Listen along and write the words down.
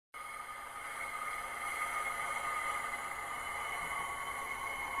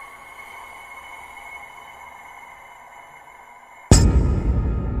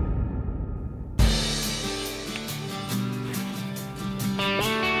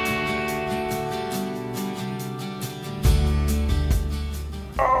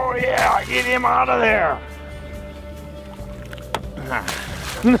Get him out of there.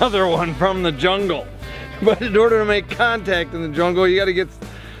 Another one from the jungle. But in order to make contact in the jungle, you gotta get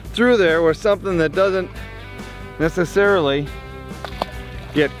through there with something that doesn't necessarily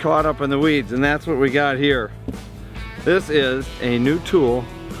get caught up in the weeds, and that's what we got here. This is a new tool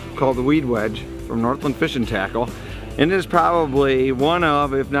called the Weed-Wedge from Northland Tackle, and it is probably one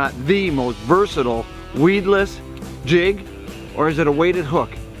of, if not the most versatile weedless jig, or is it a weighted hook?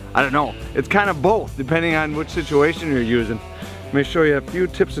 I don't know. It's kind of both, depending on which situation you're using. Let me show you a few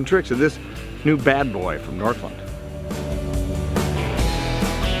tips and tricks of this new bad boy from Northland.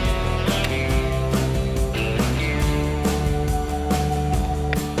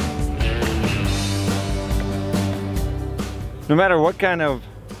 No matter what kind of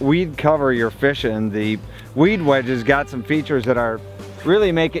weed cover you're fishing, the Weed-Wedge has got some features that are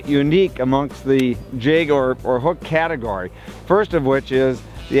really make it unique amongst the jig or hook category. First of which is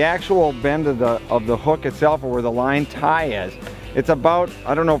the actual bend of the hook itself, or where the line tie is. It's about,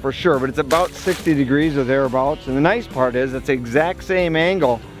 I don't know for sure, but it's about 60 degrees or thereabouts. And the nice part is it's the exact same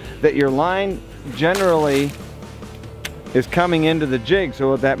angle that your line generally is coming into the jig. So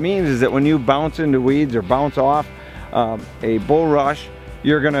what that means is that when you bounce into weeds or bounce off a bulrush,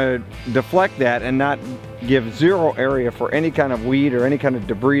 you're gonna deflect that and not give zero area for any kind of weed or any kind of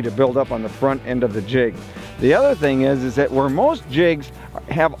debris to build up on the front end of the jig. The other thing is that where most jigs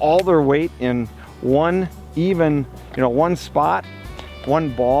have all their weight in one even, one spot,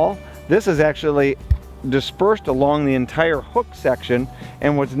 one ball, this is actually dispersed along the entire hook section.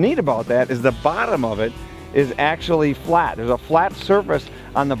 And what's neat about that is the bottom of it is actually flat. There's a flat surface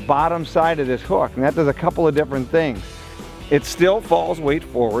on the bottom side of this hook, and that does a couple of different things. It still falls weight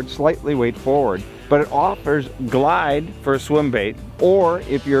forward, slightly weight forward, but it offers glide for a swim bait, or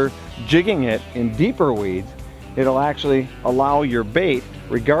if you're jigging it in deeper weeds, it'll actually allow your bait,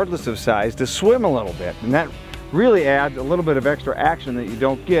 regardless of size, to swim a little bit. And that really adds a little bit of extra action that you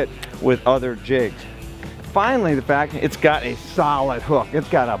don't get with other jigs. Finally, the fact it's got a solid hook. It's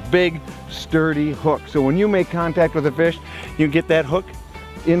got a big, sturdy hook. So when you make contact with a fish, you get that hook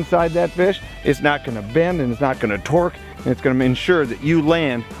inside that fish, it's not gonna bend and it's not gonna torque, and it's gonna ensure that you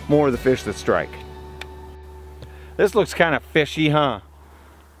land more of the fish that strike. This looks kind of fishy, huh?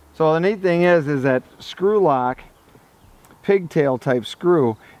 So the neat thing is that screw lock, pigtail type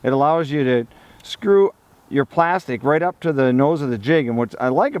screw, it allows you to screw your plastic right up to the nose of the jig. And what I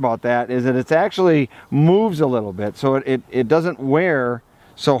like about that is that it actually moves a little bit, so it doesn't wear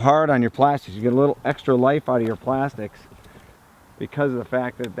so hard on your plastics. You get a little extra life out of your plastics because of the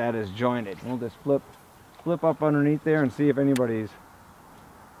fact that that is jointed. We'll just flip up underneath there and see if anybody's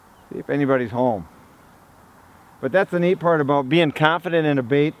home. But that's the neat part about being confident in a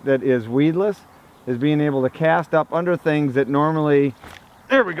bait that is weedless, is being able to cast up under things that normally,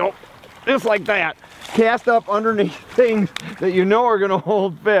 there we go, just like that. Cast up underneath things that you know are gonna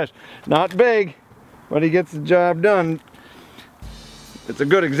hold fish. Not big, but he gets the job done. It's a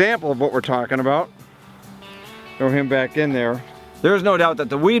good example of what we're talking about. Throw him back in there. There's no doubt that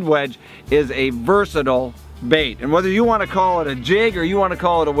the Weed-Wedge is a versatile bait, and whether you want to call it a jig or you want to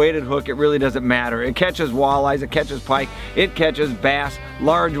call it a weighted hook, it really doesn't matter. It catches walleyes, it catches pike, it catches bass,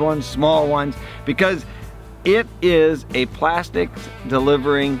 large ones, small ones, because it is a plastics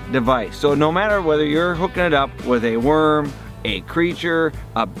delivering device. So no matter whether you're hooking it up with a worm, a creature,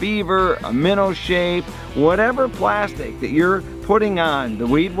 a beaver, a minnow shape, whatever plastic that you're putting on the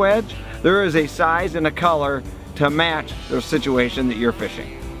Weed-Wedge, there is a size and a color to match the situation that you're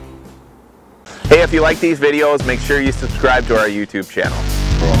fishing. Hey, if you like these videos, make sure you subscribe to our YouTube channel.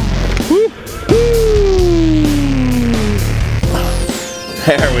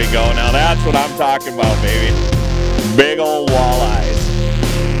 There we go. Now that's what I'm talking about, baby. Big old walleye.